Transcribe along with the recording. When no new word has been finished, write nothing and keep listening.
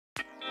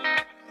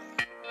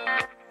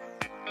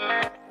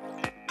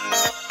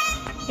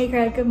Hey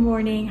Craig, good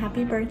morning.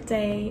 Happy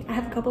birthday. I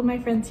have a couple of my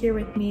friends here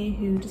with me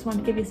who just want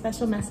to give you a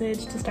special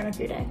message to start off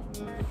your day.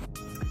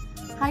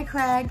 Hi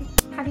Craig.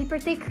 Happy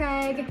birthday,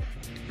 Craig.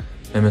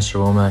 Hey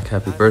Mr. Womack,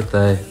 happy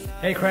birthday.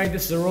 Hey Craig,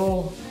 this is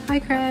Arul. Hi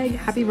Craig,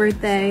 happy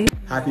birthday.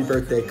 Happy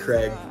birthday,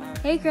 Craig.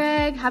 Hey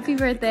Craig, happy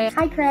birthday.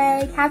 Hi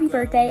Craig, happy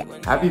birthday.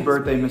 Happy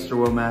birthday, Mr.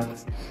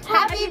 Womack.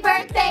 Happy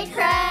birthday,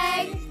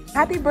 Craig.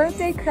 Happy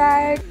birthday,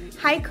 Craig.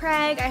 Hi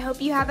Craig, I hope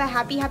you have a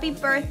happy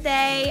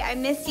birthday. I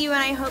miss you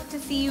and I hope to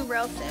see you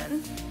real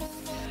soon.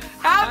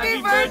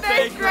 Happy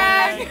birthday,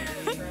 Craig.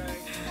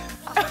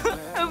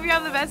 Hope you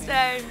have the best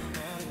day.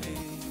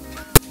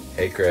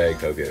 Hey Craig,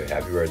 hope you have a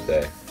happy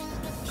birthday.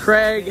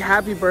 Craig,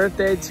 happy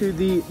birthday to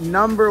the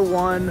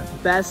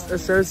 #1 best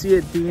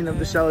associate dean of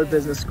the Scheller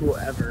Business School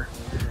ever.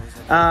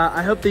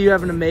 I hope that you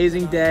have an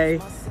amazing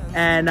day,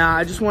 and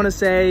I just want to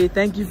say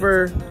thank you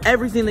for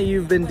everything that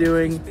you've been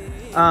doing.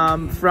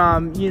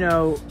 From, you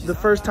know, the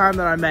first time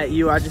that I met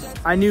you,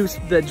 I knew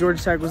that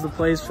Georgia Tech was the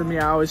place for me.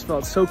 I always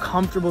felt so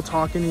comfortable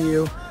talking to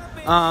you,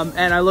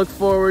 and I look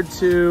forward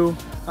to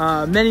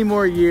many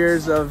more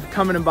years of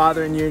coming and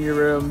bothering you in your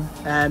room,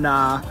 and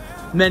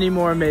many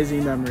more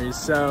amazing memories.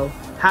 So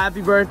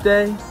happy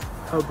birthday.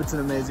 Hope it's an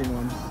amazing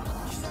one.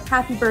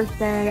 Happy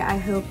birthday. I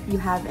hope you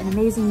have an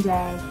amazing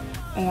day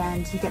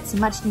and you get some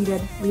much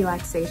needed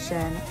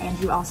relaxation, and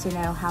you also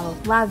know how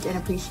loved and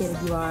appreciated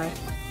you are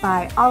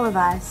by all of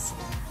us.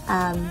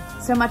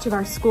 So much of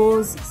our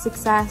school's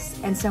success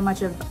and so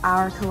much of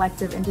our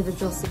collective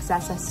individual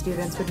success as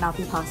students would not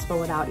be possible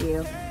without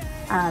you.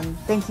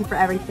 Thank you for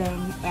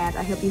everything, and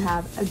I hope you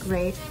have a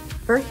great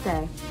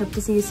birthday. Hope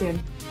to see you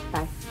soon.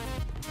 Bye.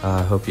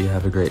 I hope you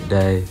have a great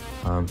day.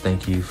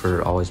 Thank you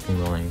for always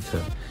being willing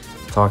to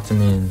talk to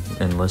me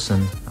and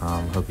listen.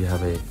 Hope you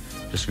have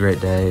just a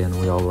great day, and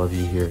we all love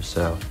you here.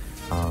 So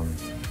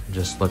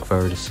just look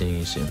forward to seeing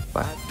you soon.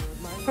 Bye.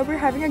 Hope you're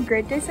having a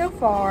great day so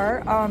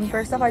far.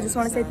 First off, I just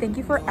want to say thank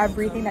you for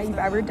everything that you've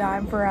ever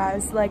done for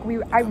us.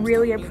 I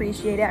really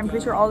appreciate it. I'm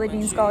pretty sure all the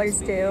Dean Scholars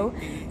do.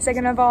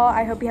 Second of all,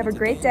 I hope you have a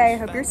great day. I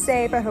hope you're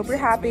safe. I hope you're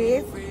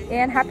happy.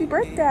 And happy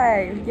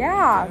birthday.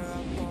 Yeah.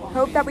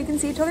 Hope that we can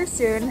see each other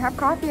soon and have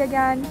coffee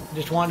again.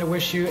 Just wanted to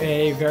wish you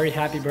a very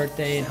happy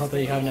birthday and hope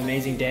that you have an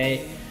amazing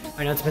day.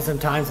 I know it's been some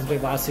time since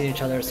we've last seen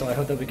each other, so I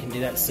hope that we can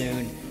do that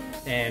soon,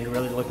 and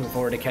really looking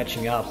forward to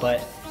catching up.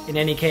 But in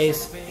any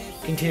case,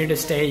 continue to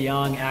stay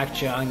young,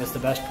 act young. That's the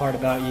best part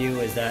about you,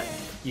 is that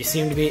you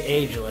seem to be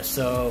ageless.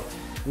 So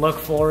look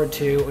forward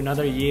to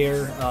another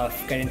year of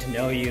getting to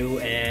know you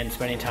and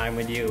spending time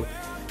with you.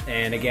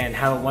 And again,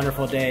 have a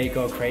wonderful day,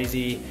 go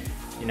crazy,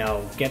 you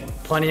know, get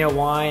plenty of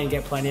wine,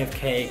 get plenty of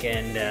cake,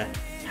 and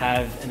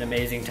have an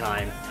amazing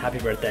time. Happy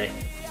birthday.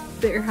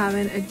 That you're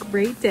having a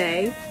great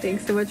day.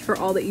 Thanks so much for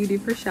all that you do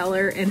for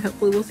Scheller, and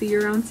hopefully we'll see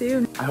you around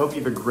soon. I hope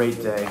you have a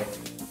great day.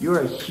 You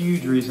are a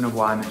huge reason of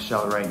why I'm at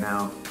Scheller right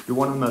now. You're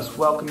one of the most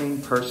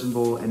welcoming,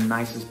 personable, and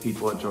nicest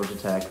people at Georgia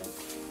Tech.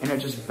 And it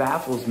just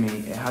baffles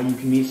me at how you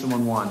can meet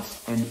someone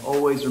once and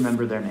always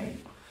remember their name.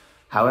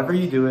 However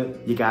you do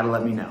it, you gotta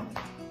let me know.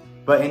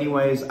 But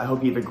anyways, I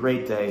hope you have a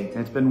great day, and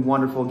it's been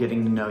wonderful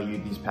getting to know you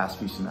these past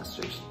few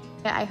semesters.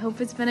 I hope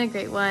it's been a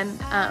great one.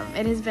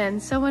 It has been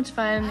so much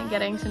fun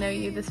getting to know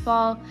you this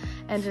fall,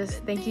 and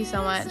just thank you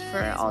so much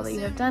for all that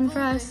you have done for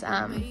us,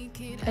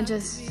 and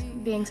just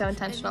being so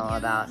intentional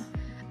about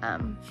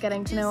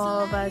getting to know all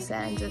of us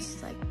and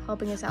just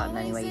helping us out in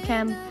any way you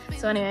can.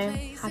 So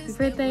anyway, happy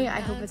birthday. I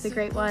hope it's a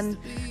great one,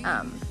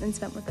 and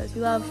spent with those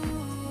you love.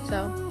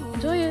 So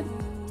enjoy it.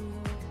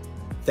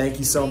 Thank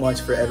you so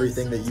much for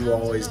everything that you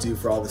always do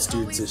for all the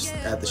students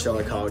at the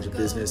Scheller College of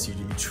Business. You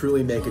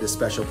truly make it a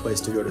special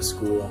place to go to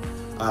school.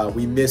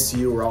 We miss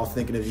you. We're all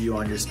thinking of you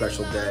on your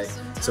special day.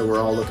 So we're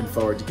all looking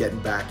forward to getting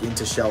back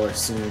into Scheller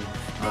soon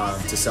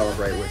to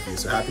celebrate with you.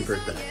 So happy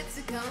birthday.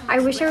 I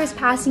wish I was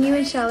passing you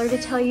in Scheller to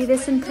tell you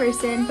this in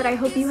person, but I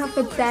hope you have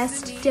the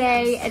best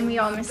day and we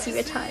all miss you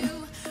a ton.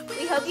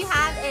 We hope you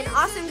have an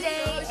awesome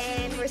day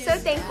and we're so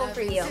thankful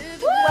for you.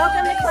 Woo!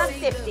 Welcome to Club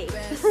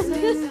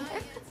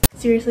 50.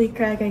 Seriously,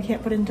 Craig, I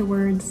can't put into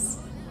words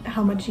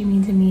how much you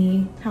mean to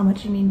me, how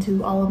much you mean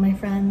to all of my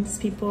friends,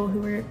 people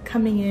who are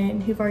coming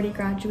in, who've already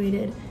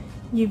graduated.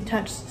 You've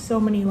touched so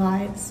many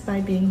lives by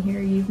being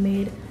here. You've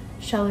made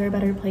Scheller a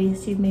better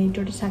place. You've made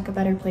Georgia Tech a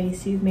better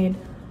place. You've made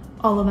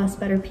all of us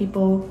better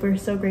people. We're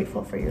so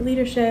grateful for your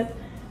leadership,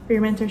 for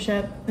your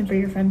mentorship, and for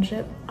your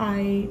friendship.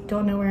 I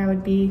don't know where I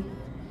would be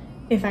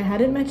if I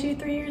hadn't met you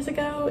 3 years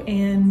ago,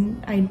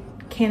 and I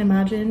can't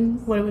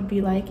imagine what it would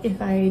be like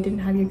if I didn't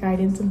have your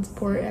guidance and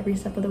support every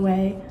step of the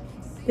way.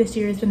 This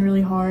year has been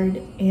really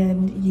hard,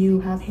 and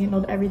you have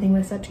handled everything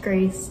with such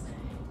grace.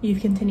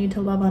 You've continued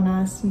to love on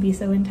us and be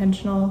so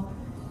intentional,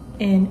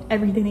 and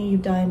everything that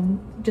you've done,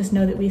 just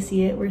know that we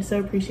see it. We're so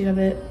appreciative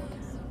of it.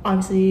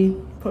 Obviously,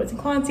 Poets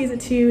and Quansies at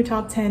 2,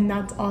 top 10,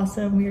 that's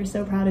awesome. We are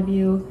so proud of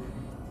you.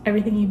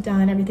 Everything you've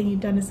done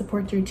to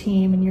support your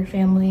team and your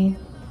family.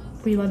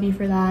 We love you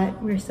for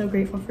that. We're so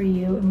grateful for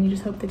you, and we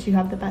just hope that you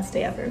have the best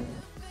day ever.